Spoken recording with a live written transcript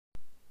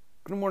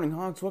Good morning,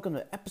 Hawks. Welcome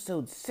to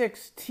episode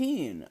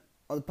 16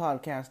 of the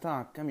podcast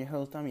Talk. I'm your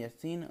host, I'm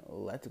Yassine.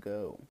 Let's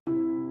go.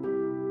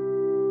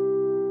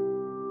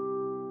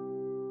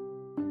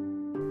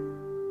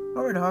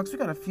 Alright, Hawks, we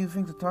got a few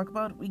things to talk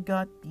about. We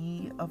got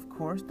of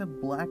course, the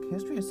Black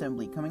History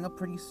Assembly coming up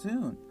pretty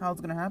soon. How it's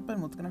going to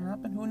happen, what's going to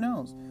happen, who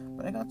knows?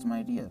 But I got some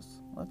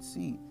ideas. Let's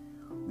see.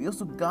 We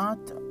also got,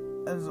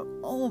 as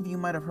all of you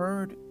might have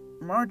heard,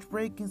 March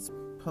break is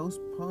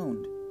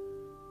postponed.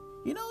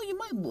 You know, you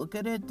might look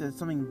at it as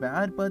something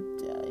bad, but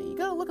you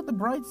gotta look at the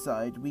bright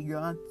side.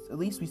 At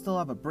least we still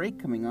have a break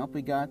coming up.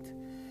 We got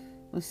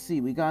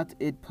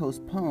it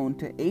postponed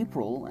to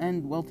April,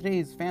 and, well, today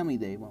is Family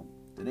Day. Well,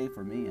 today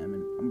for me,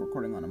 I'm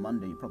recording on a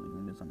Monday. You're probably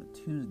doing this on a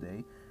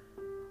Tuesday.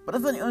 But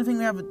that's not the only thing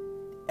we have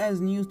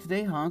as news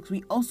today, Hawks.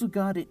 We also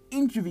got an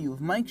interview with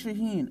Mike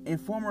Shaheen, a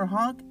former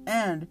Hawk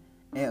and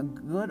a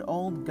good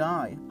old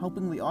guy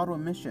helping the Ottawa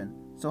mission.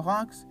 So,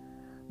 Hawks,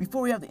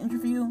 before we have the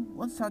interview,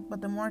 let's talk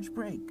about the March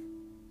break.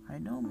 I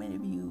know many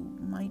of you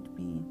might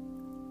be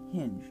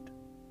hinged,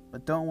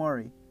 but don't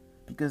worry,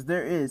 because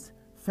there is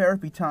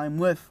therapy time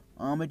with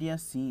Ahmed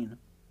Yassine.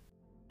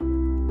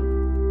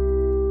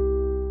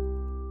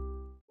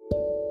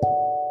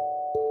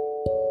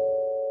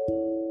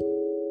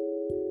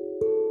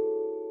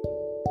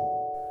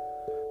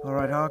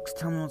 Alright, Hawks,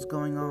 tell me what's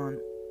going on.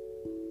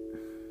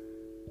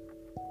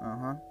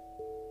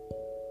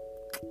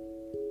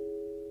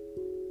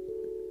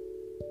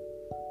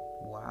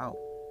 Wow.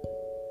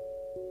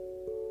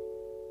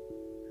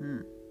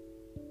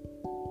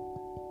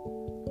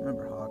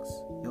 Remember, Hawks,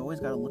 you always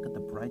gotta look at the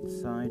bright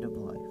side of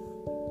life.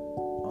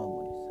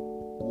 Always.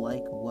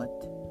 Like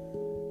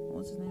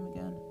what's his name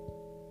again?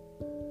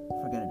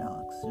 Forget it,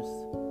 Hawks. Just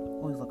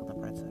always look at the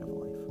bright side of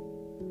life.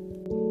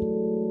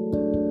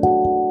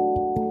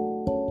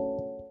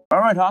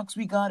 Alright, Hawks,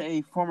 we got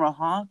a former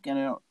Hawk and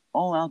an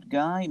all-out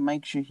guy,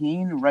 Mike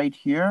Shaheen, right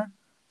here.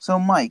 So,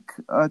 Mike,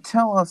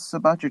 tell us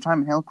about your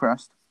time in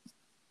Hillcrest.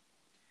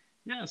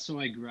 Yeah, so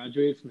I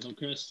graduated from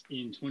Hillcrest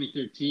in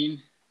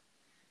 2013.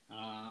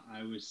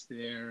 I was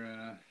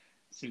there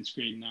since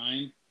grade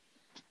 9.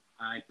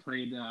 I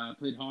played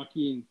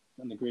hockey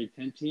on the grade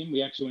 10 team.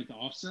 We actually went to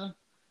OFSA.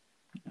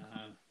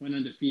 Went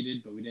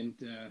undefeated, but we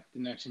didn't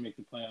actually make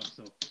the playoffs,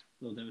 so a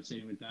little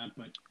devastating with that.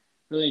 But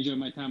really enjoyed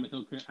my time at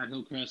Hillcrest.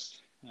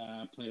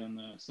 Played on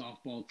the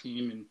softball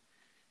team in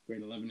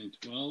grade 11 and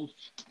 12.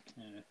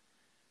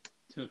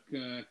 Took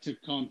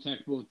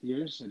Comtech both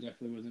years. I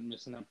definitely wasn't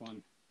missing up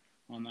on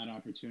that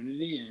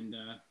opportunity, and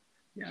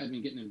I've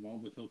been getting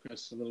involved with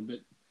Hillcrest a little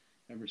bit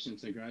ever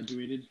since I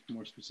graduated,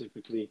 more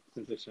specifically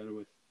since I started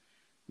with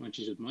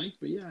Munchies with Mike.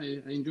 But yeah, I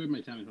enjoyed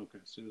my time at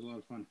Hillcrest. It was a lot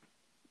of fun.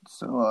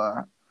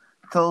 So,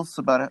 tell us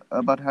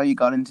about how you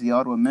got into the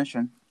Ottawa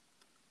mission.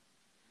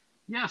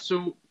 Yeah,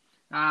 so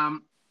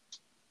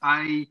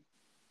I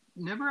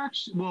never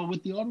actually, well,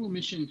 with the Ottawa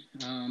mission,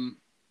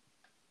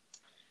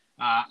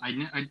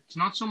 it's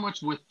not so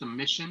much with the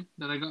mission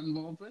that I got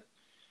involved with,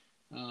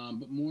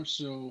 but more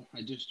so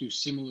I just do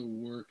similar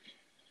work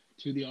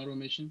to the Ottawa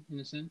mission in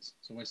a sense.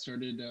 So I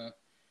started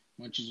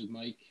Munchies with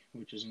Mike,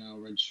 which is now a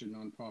registered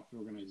nonprofit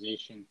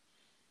organization,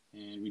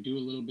 and we do a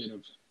little bit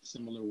of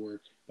similar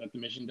work that the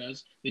mission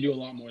does. They do a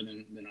lot more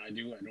than I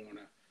do. I don't want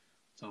to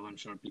sell them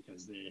short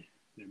because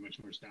they're much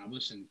more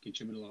established and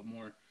contribute a lot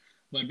more.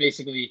 But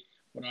basically,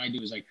 what I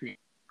do is I create.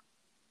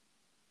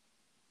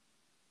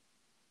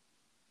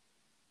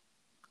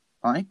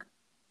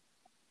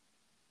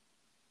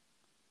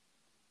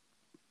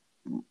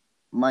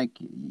 Mike,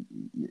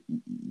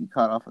 you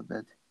cut off a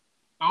bit.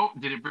 Oh,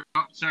 did it?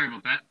 Oh, sorry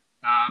about that.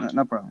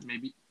 No problem.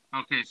 Maybe.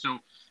 Okay, so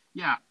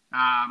yeah,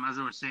 as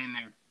I was saying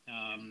there,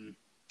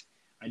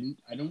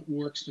 I don't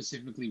work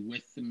specifically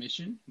with the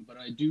mission, but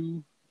I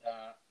do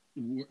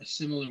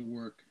similar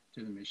work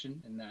to the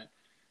mission in that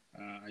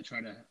I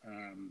try to.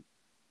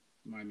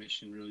 My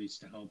mission really is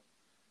to help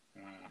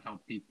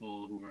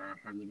people who are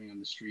living on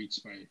the streets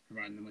by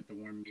providing them with a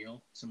warm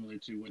meal, similar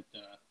to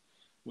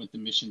what the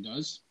mission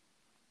does.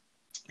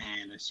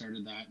 And I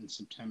started that in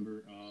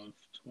September of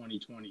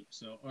 2020.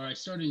 I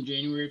started in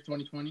January of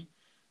 2020,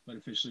 but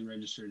officially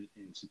registered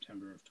in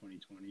September of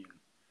 2020. And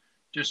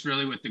just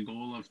really with the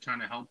goal of trying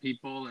to help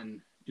people and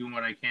doing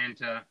what I can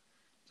to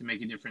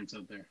make a difference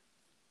out there.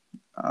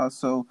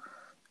 So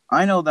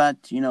I know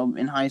that,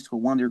 in high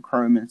school, one of the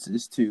requirements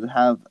is to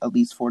have at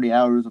least 40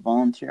 hours of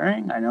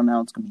volunteering. I know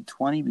now it's going to be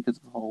 20 because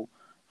of the whole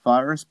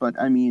virus, but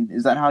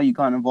is that how you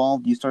got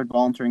involved? You started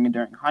volunteering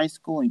during high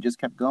school and you just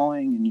kept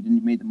going and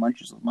you made the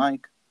Munchies with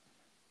Mike?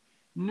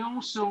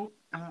 No, so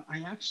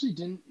I actually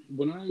didn't.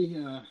 When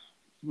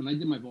I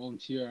did my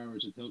volunteer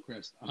hours at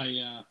Hillcrest,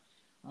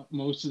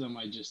 most of them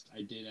I did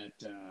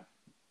at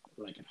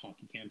at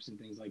hockey camps and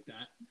things like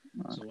that.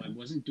 Okay. So I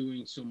wasn't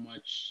doing so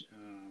much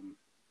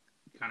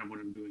kind of what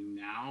I'm doing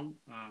now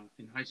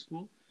in high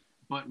school.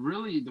 But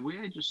really, the way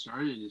I just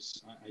started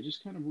is I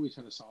just kind of always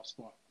had a soft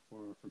spot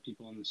for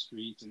people on the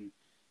streets and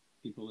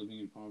people living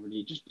in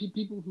poverty, just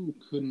people who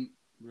couldn't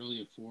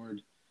really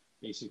afford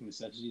basic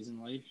necessities in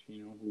life,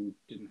 who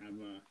didn't have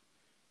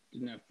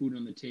didn't have food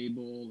on the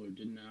table or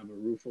didn't have a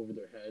roof over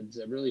their heads.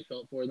 I really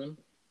felt for them.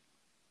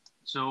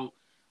 So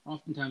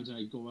oftentimes when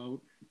I'd go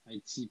out,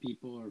 I'd see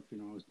people, or if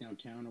I was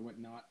downtown or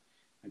whatnot,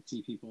 I'd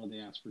see people. They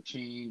ask for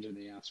change, or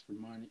they ask for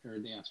money, or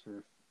they ask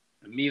for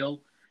a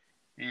meal,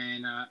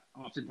 and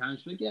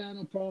oftentimes like, yeah,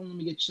 no problem. Let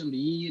me get you something to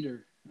eat,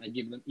 or I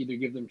give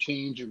them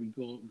change, or we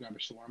go grab a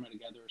shawarma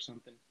together or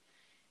something.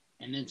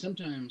 And then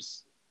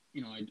sometimes,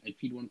 I'd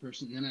feed one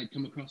person, and then I'd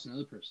come across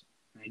another person,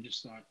 and I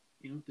just thought,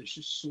 there's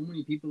just so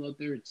many people out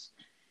there.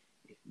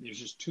 There's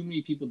just too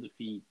many people to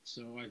feed.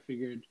 So I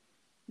figured,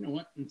 you know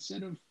what?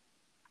 Instead of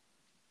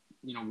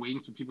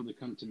waiting for people to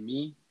come to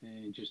me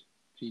and just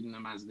feeding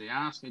them as they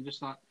ask, I just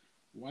thought,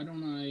 why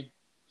don't I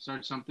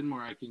start something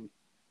where I can,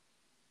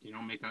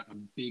 make a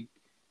big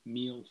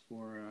meal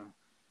for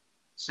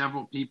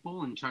several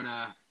people and try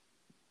to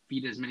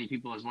feed as many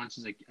people at once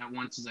as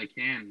I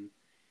can.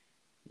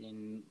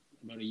 And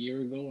about a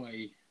year ago,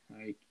 I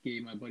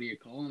gave my buddy a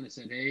call and I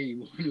said, hey, you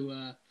want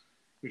to?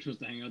 We are supposed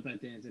to hang out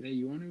that day. And I said, hey,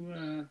 you want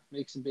to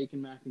make some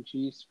bacon mac and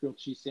cheese, grilled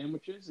cheese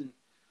sandwiches, and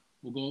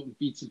we'll go out and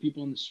feed some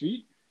people on the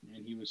street.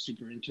 And he was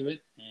super into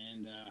it.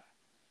 And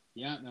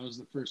yeah, that was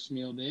the first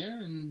meal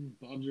there. And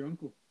Bob's your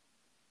uncle.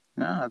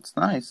 Yeah, it's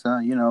nice.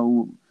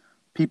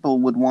 People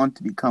would want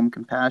to become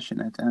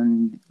compassionate,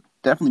 and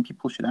definitely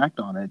people should act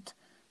on it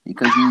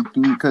because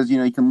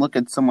you can look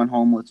at someone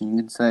homeless and you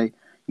can say,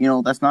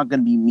 that's not going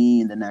to be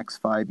me in the next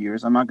 5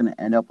 years. I'm not going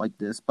to end up like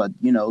this, but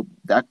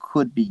that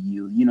could be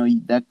you.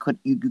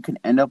 You can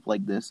end up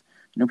like this.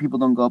 People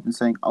don't go up and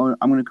saying, oh,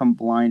 I'm going to come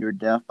blind or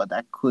deaf, but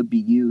that could be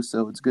you.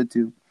 So it's good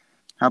to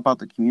help out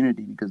the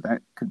community because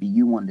that could be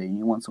you one day, and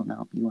you want someone to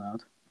help you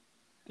out.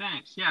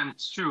 Thanks. Yeah, and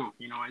it's true.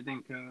 I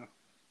think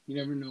you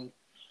never know.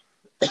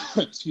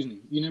 Excuse me.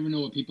 You never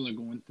know what people are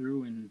going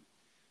through, and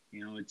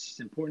it's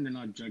important to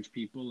not judge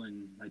people.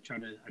 And I try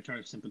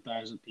to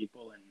sympathize with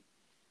people, and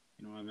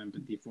have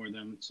empathy for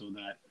them, so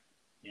that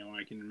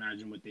I can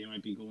imagine what they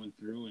might be going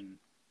through. And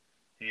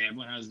hey,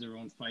 everyone has their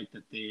own fight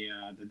that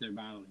they're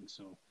battling.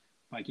 So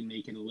if I can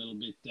make it a little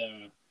bit,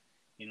 their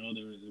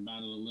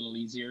battle a little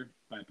easier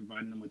by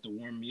providing them with a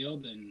warm meal,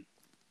 then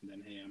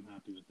hey, I'm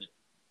happy with it.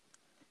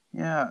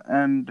 Yeah,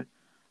 and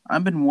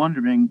I've been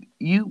wondering,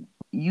 you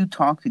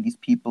talk to these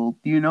people,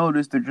 do you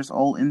notice they're just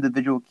all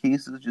individual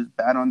cases, just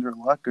bad on their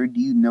luck, or do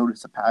you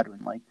notice a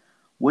pattern? Like,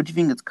 what do you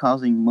think is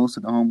causing most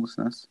of the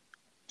homelessness?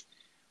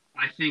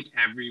 I think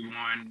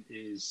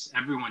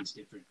everyone's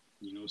different.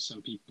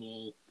 Some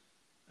people,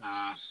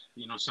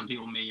 some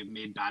people may have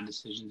made bad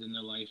decisions in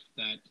their life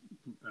that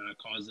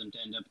caused them to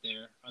end up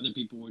there. Other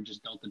people were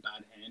just dealt a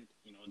bad hand.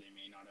 They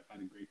may not have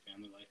had a great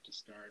family life to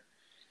start,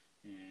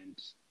 and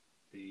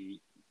they,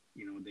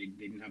 they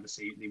didn't have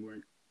they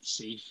weren't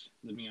safe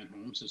living at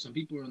home. So some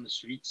people are on the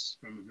streets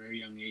from a very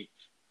young age.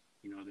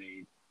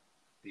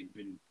 They've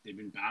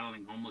been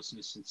battling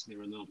homelessness since they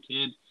were a little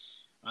kid.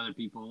 Other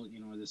people,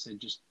 as I said,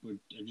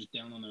 are just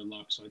down on their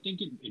luck. So I think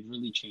it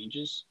really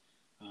changes.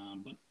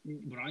 But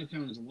what I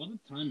found is a lot of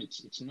the time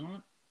it's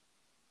not,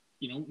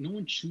 no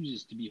one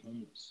chooses to be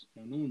homeless.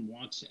 No one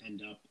wants to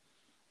end up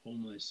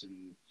homeless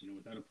and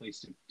without a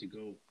place to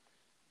go.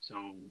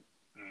 So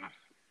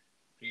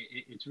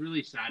it's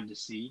really sad to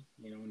see,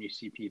 when you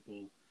see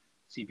people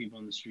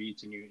on the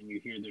streets and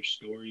you hear their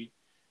story.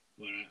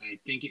 But I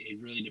think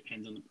it really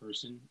depends on the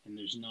person, and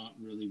there's not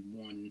really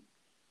one.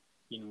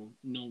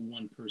 No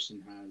one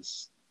person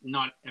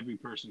not every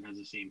person has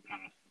the same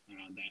path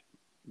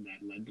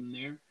that led them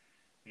there.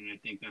 And I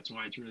think that's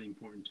why it's really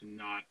important to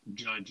not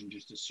judge and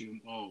just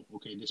assume, oh,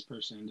 okay, this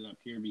person ended up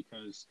here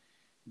because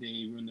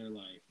they ruined their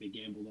life, they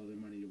gambled all their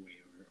money away,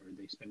 or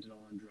they spent it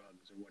all on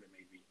drugs, or what it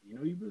may be.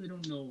 You really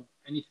don't know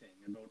anything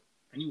about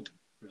anyone,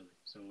 really.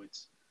 So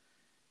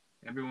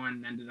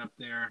everyone ended up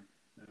there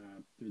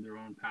through their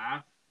own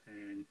path,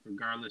 and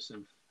regardless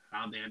of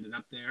how they ended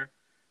up there,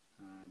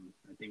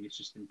 I think it's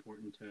just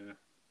important to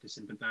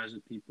sympathize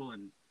with people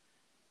and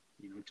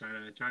try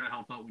to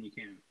help out when you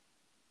can.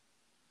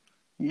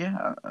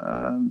 Yeah,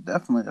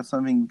 definitely. That's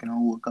something we can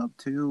all look up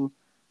to.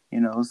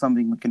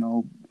 Something we can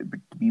all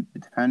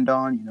depend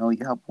on. You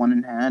help one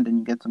in hand, and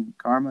you get some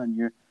karma,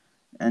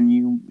 and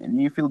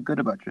you feel good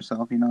about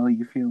yourself.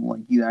 You feel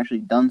like you actually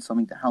done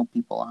something to help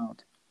people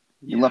out.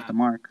 You left Yeah, a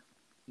mark.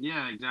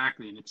 yeah,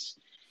 exactly. And it's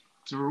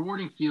a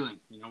rewarding feeling,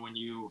 when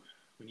you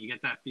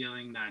get that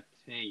feeling that,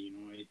 hey,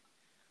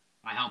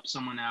 I helped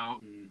someone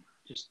out, and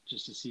just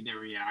to see their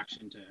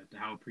reaction to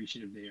how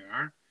appreciative they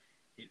are.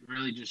 It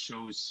really just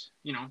shows,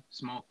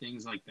 small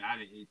things like that.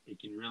 It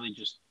can really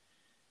just,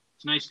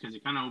 it's nice because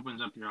it kind of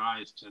opens up your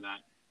eyes to that,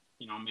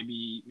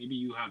 maybe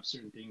you have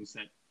certain things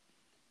that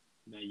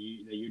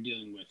you're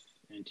dealing with,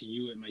 and to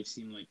you it might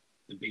seem like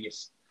the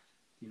biggest,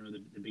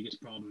 the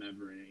biggest problem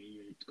ever, and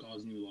it's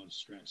causing you a lot of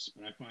stress.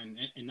 But I find,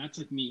 and that's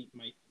like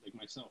like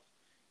myself,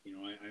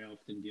 I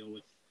often deal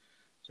with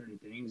certain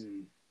things,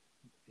 and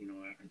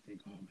I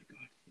think, oh my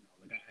God,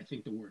 like I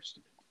think the worst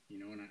of it,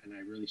 and I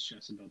really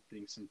stress about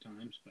things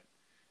sometimes. But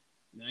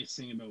the nice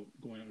thing about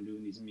going out and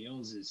doing these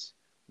meals is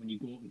when you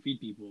go out and feed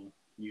people,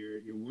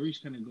 your worries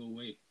kind of go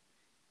away.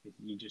 If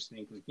you just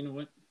think like, you know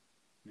what,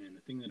 man,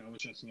 the thing that I was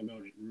stressing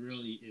about, it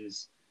really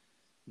is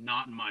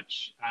not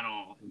much at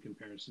all in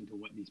comparison to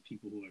what these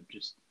people who I've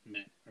just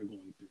met are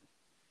going through.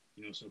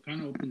 So it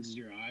kind of opens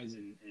your eyes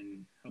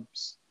and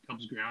helps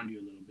ground you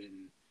a little bit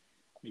and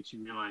makes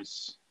you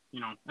realize,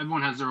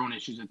 everyone has their own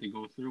issues that they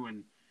go through,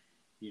 and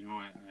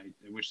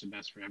I wish the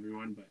best for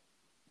everyone, but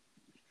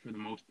for the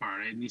most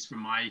part, at least from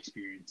my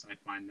experience, I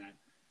find that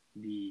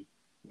the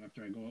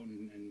after I go out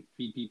and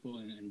feed people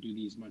and do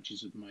these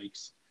munchies with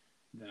mics,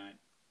 that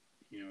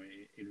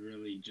it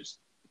really just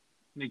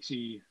makes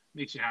me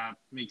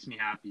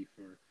happy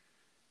for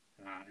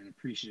and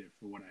appreciative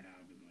for what I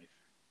have in life.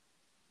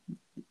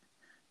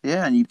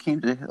 Yeah, and you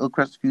came to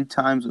Hillcrest a few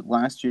times.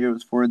 Last year it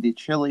was for the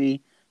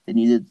chili. They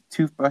needed a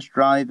toothbrush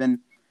drive, and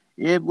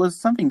it was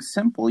something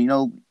simple.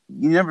 You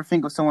never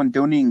think of someone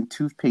donating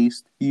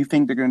toothpaste. You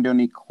think they're going to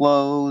donate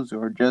clothes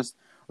or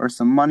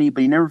some money,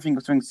 but you never think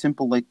of something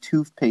simple like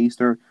toothpaste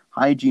or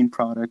hygiene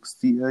products.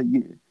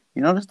 You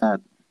notice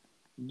that?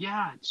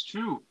 Yeah, it's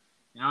true.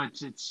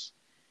 It's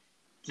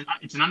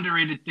an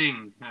underrated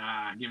thing,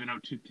 giving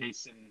out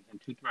toothpaste and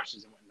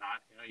toothbrushes and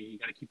whatnot. You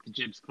got to keep the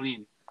jibs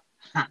clean.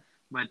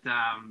 But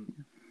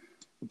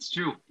it's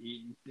true.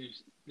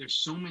 There's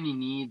so many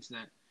needs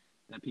that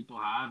people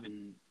have,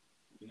 and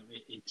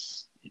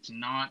it's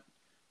not,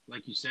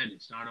 like you said,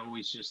 it's not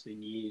always just they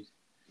need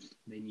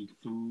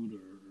food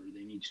or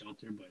they need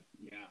shelter, but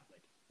yeah,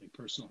 like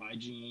personal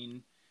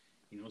hygiene.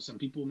 Some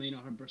people may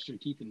not have brushed their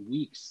teeth in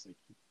weeks. Like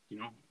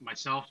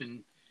myself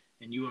and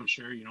you, I'm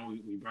sure,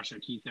 we brush our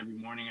teeth every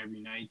morning, every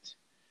night,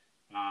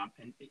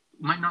 and it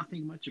might not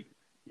think much of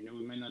it.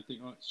 We might not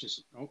think, oh, it's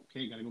just, oh,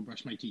 okay, got to go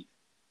brush my teeth.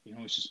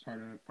 It's just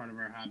part of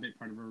our habit,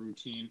 part of our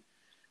routine.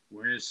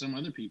 Whereas some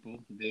other people,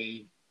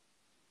 maybe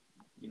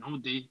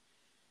they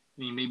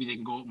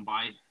can go out and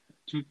buy a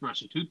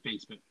toothbrush and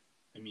toothpaste, but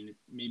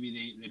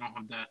maybe they don't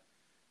have that.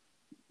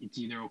 It's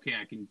either, okay,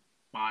 I could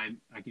buy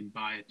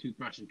a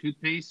toothbrush and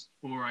toothpaste,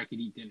 or I could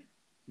eat dinner.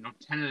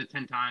 10 out of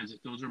 10 times,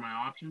 if those are my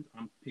options,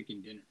 I'm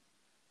picking dinner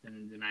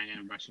than I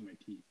am brushing my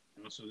teeth.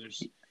 So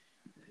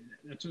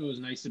that's what was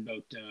nice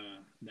about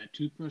that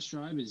toothbrush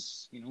drive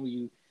is,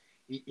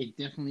 it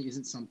definitely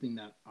isn't something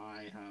that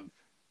I have,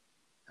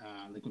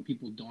 like when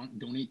people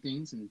donate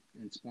things and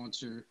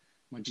sponsor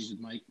Munchies with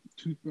Mike,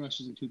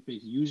 toothbrushes and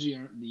toothpaste usually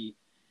aren't the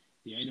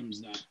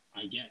items that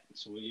I get.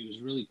 So it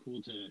was really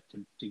cool to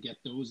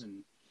get those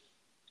and,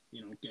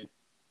 get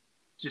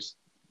just,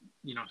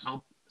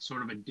 help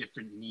sort of a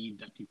different need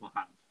that people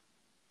have.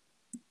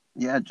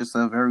 Yeah, just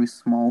a very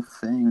small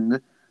thing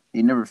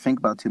you never think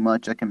about too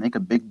much that can make a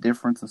big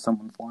difference in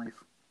someone's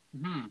life.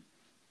 Mm-hmm.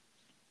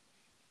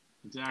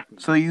 Exactly.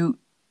 So you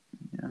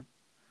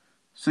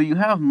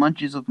have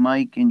Munchies with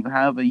Mike, and you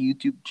have a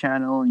YouTube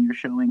channel, and you're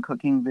showing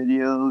cooking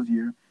videos.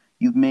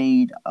 You've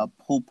made a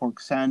pulled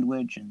pork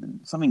sandwich and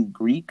something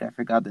Greek. I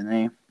forgot the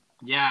name.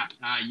 Yeah,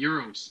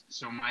 Euros.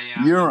 So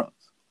Euros.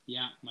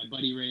 My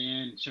buddy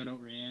Rayan, shout out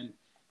Rayan.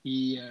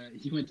 He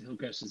went to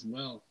Hillcrest as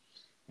well,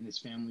 and his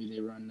family, they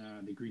run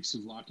the Greek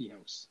Souvlaki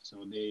House.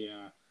 So they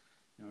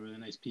really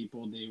nice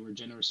people. They were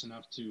generous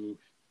enough to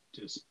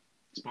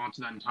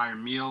sponsor that entire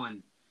meal,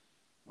 and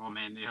oh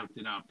man, they hooked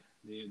it up.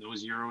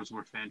 Those Euros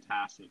were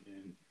fantastic,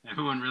 and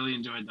everyone really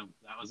enjoyed them.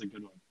 That was a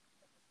good one.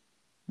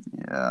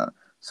 Yeah.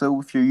 So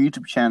with your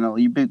YouTube channel, are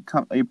you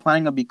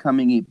planning on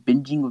becoming a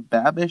binging with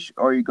Babish,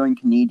 or are you going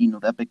Canadian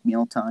with Epic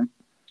Mealtime?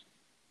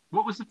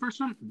 What was the first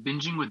one?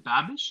 Binging with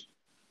Babish?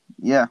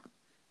 Yeah.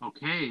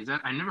 Okay,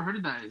 I never heard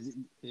of that.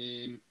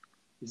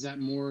 Is that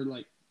more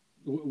like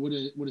what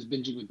does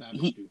binging with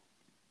Babish do?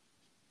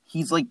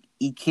 He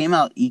came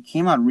out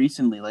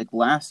recently, like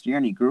last year,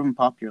 and he grew in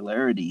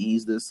popularity.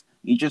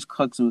 He just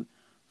cooks with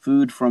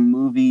food from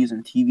movies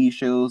and TV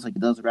shows, like he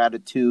does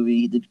Ratatouille.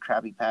 He did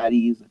Krabby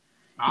Patties.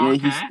 Oh,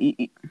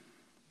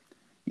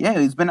 Yeah,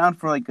 he's been out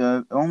for like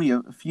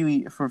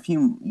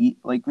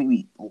like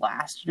maybe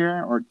last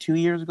year or 2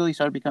 years ago. He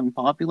started becoming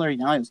popular. He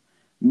now has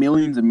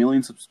millions and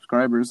millions of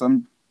subscribers.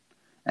 And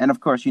of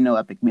course,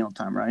 Epic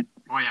Mealtime, right?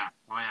 Oh yeah,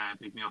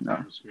 Epic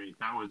Mealtime was great.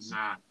 That was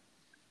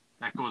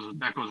that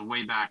goes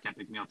way back.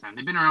 Epic Mealtime.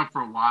 They've been around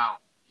for a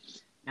while,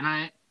 and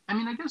I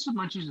guess with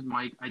Munchies with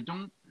Mike,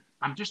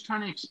 I'm just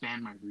trying to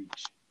expand my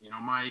reach.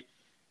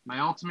 My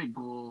ultimate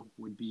goal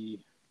would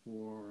be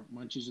for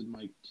Munchies with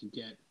Mike to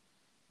get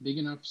big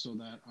enough so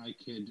that I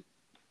could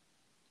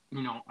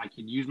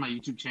use my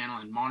YouTube channel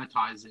and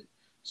monetize it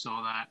so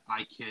that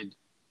I could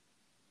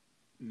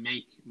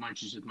make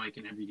Munchies with Mike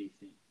an everyday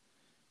thing.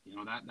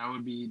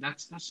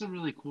 That's a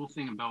really cool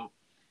thing about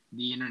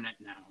the internet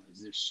now,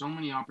 is there's so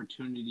many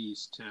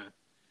opportunities to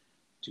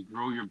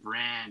grow your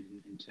brand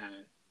and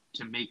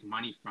to make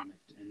money from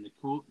it. And if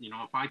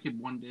I could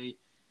one day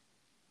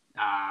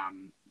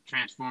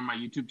transform my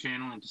YouTube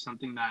channel into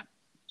something that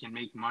can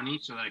make money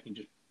so that I can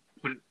just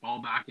put it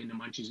all back into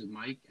Munchies with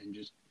Mike and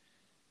just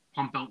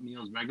pump out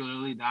meals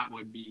regularly, that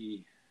would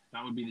be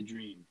the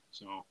dream.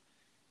 So,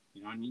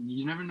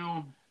 you never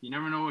know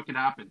what could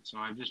happen. So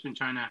I've been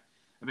trying to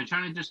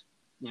just,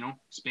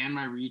 expand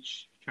my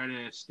reach, try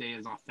to stay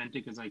as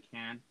authentic as I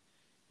can.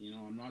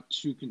 I'm not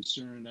too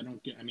concerned. I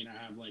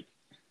have like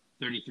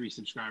 33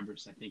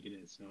 subscribers, I think it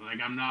is. So like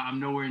I'm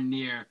nowhere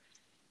near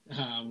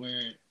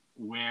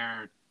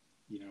where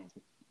you know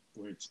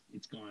where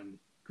it's gone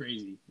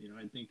crazy. You know,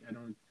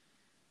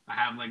 I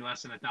have like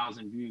less than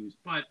 1,000 views,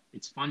 but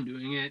it's fun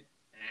doing it,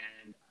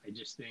 and I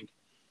just think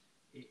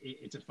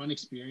it's a fun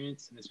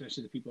experience, and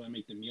especially the people I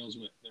make the meals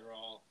with,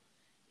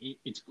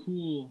 it's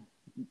cool,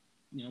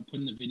 you know,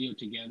 putting the video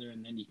together,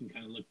 and then you can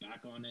kind of look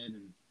back on it,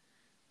 and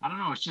I don't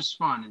know, it's just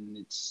fun, and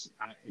it's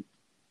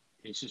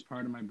just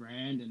part of my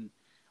brand, and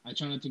I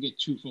try not to get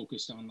too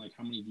focused on like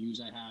how many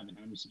views I have and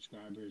how many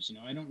subscribers. You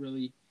know, I don't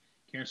really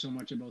care so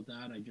much about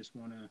that. I just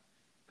want to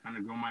kind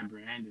of grow my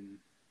brand, and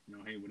you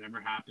know, hey, whatever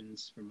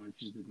happens for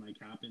Munchies with Mike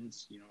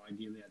happens. You know,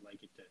 ideally, I'd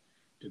like it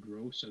to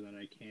grow so that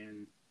I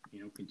can,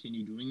 you know,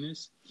 continue doing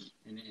this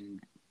and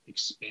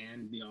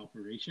expand the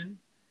operation.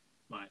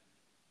 But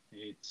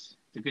it's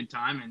a good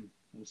time, and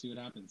we'll see what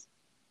happens.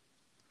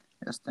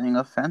 Yeah, staying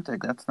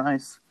authentic. That's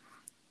nice.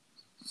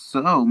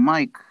 So,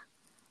 Mike,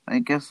 I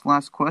guess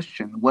last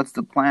question. What's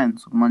the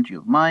plans with Munchie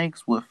with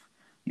Mike's, with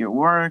your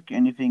work?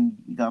 Anything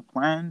you got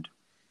planned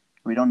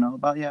we don't know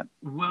about yet?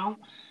 Well,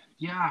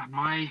 yeah,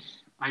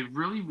 I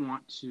really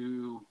want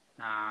to.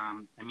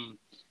 I mean,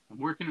 I'm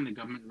working in the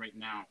government right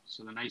now,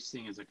 so the nice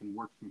thing is I can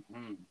work from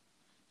home.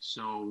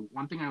 So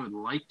one thing I would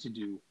like to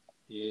do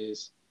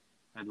is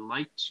I'd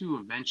like to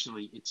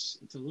eventually. It's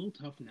a little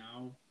tough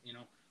now, you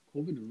know.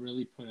 COVID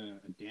really put a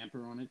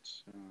damper on it.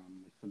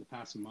 For the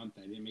past month,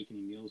 I didn't make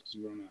any meals because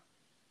we were on a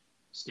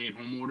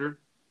stay-at-home order.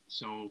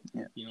 So,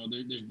 yeah. You know,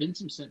 there's been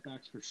some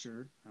setbacks for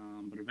sure.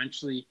 But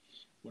eventually,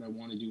 what I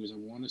want to do is I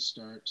want to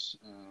start.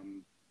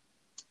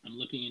 I'm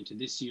looking into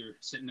this year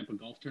setting up a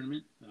golf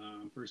tournament,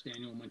 first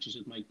annual Munchies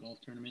with Mike golf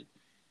tournament.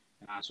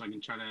 So I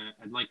can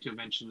I'd like to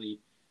eventually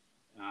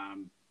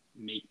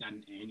make that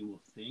an annual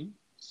thing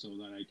so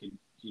that I could,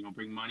 you know,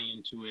 bring money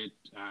into it,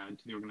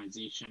 into the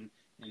organization,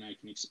 and I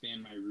can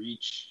expand my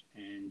reach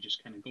and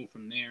just kind of go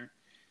from there.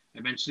 I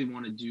eventually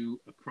want to do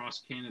a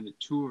cross-Canada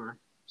tour,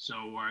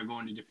 so where I go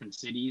into different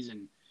cities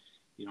and,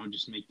 you know,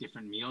 just make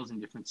different meals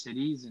in different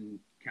cities and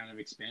kind of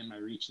expand my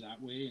reach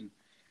that way and,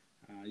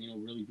 you know,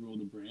 really grow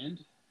the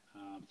brand.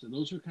 So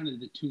those are kind of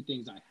the two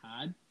things I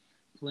had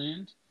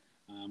planned.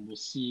 We'll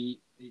see,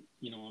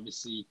 you know,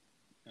 obviously,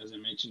 as I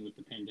mentioned with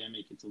the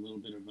pandemic, it's a little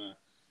bit of a,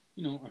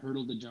 you know, a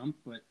hurdle to jump,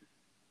 but,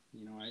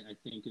 you know, I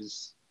think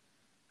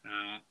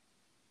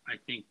I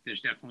think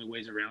there's definitely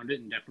ways around it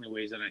and definitely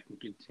ways that I can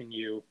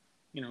continue,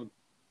 you know,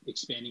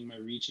 expanding my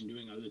reach and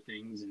doing other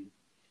things and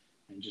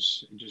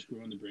just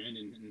growing the brand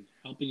and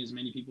helping as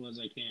many people as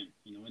I can.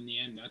 You know, in the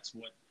end, that's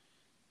what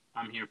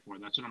I'm here for.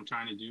 That's what I'm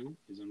trying to do,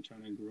 is I'm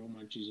trying to grow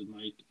Munchies with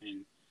Mike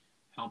and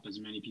help as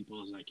many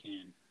people as I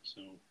can.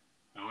 So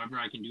however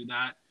I can do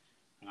that,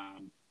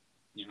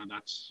 you know,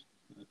 that's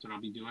what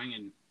I'll be doing.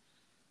 And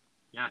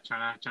yeah,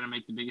 try to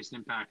make the biggest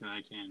impact that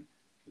I can.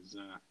 Because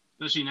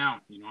especially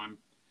now, you know,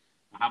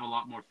 I have a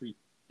lot more free.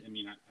 I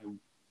mean,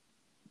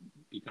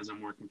 because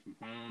I'm working from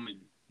home and,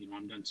 you know,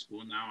 I'm done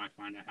school now, I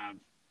find I have,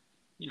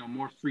 you know,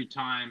 more free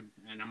time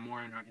and I'm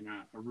more in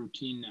a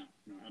routine now.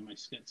 You know, I have my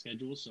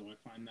schedule, so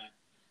I find that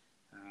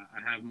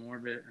I have more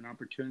of an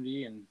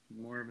opportunity and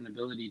more of an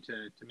ability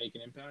to make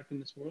an impact in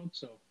this world.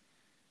 So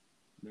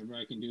whatever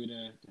I can do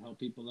to help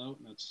people out,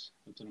 that's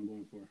what I'm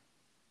going for.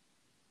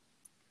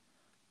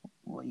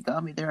 Well, you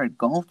got me there at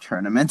golf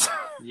tournaments.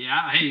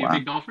 Yeah, hey, you a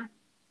big golfer?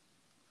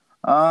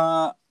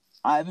 I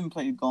haven't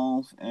played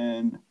golf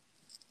in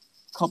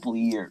a couple of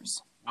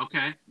years.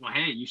 Okay, well,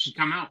 hey, you should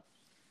come out.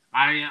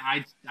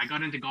 I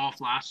got into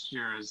golf last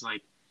year as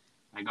like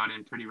I got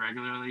in pretty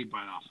regularly,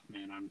 but oh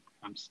man,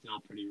 I'm still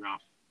pretty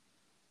rough.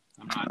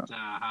 I'm not.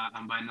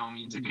 I'm by no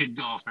means a good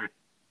golfer.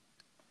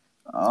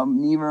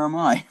 Neither am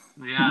I.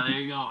 Yeah, there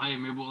you go. Hey,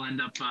 maybe we'll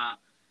end up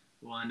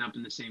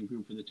in the same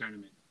group for the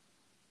tournament.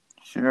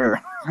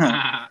 Sure.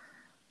 Yeah.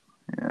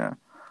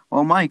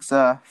 Well, Mike,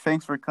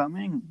 thanks for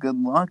coming. Good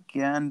luck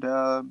and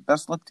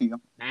best luck to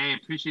you. Hey,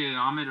 appreciate it,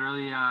 Ahmed.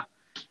 Really,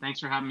 thanks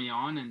for having me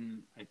on,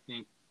 and I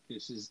think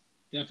this is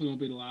definitely won't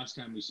be the last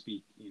time we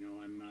speak. You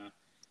know,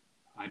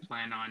 I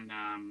plan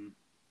on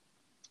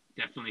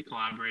definitely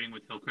collaborating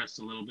with Hillcrest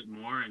a little bit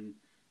more, and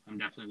I'm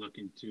definitely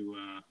looking to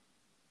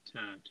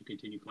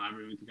continue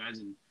collaborating with you guys,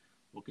 and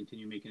we'll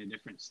continue making a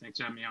difference. Thanks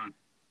for having me on.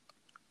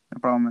 No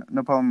problem.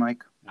 No problem,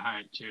 Mike. All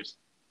right. Cheers.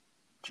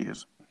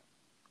 Cheers.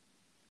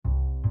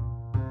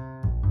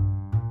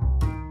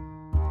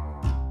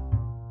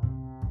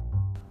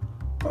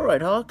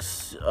 Alright,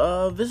 Hawks,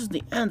 this is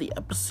the end of the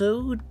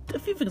episode. A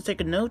few things to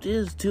take a note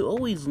is to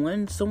always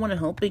lend someone a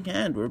helping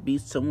hand, or be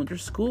someone with their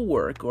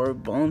schoolwork, or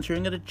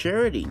volunteering at a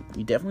charity.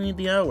 You definitely need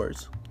the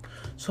hours.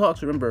 So,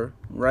 Hawks, remember,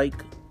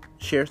 like,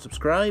 share,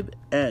 subscribe,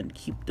 and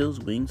keep those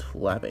wings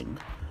flapping.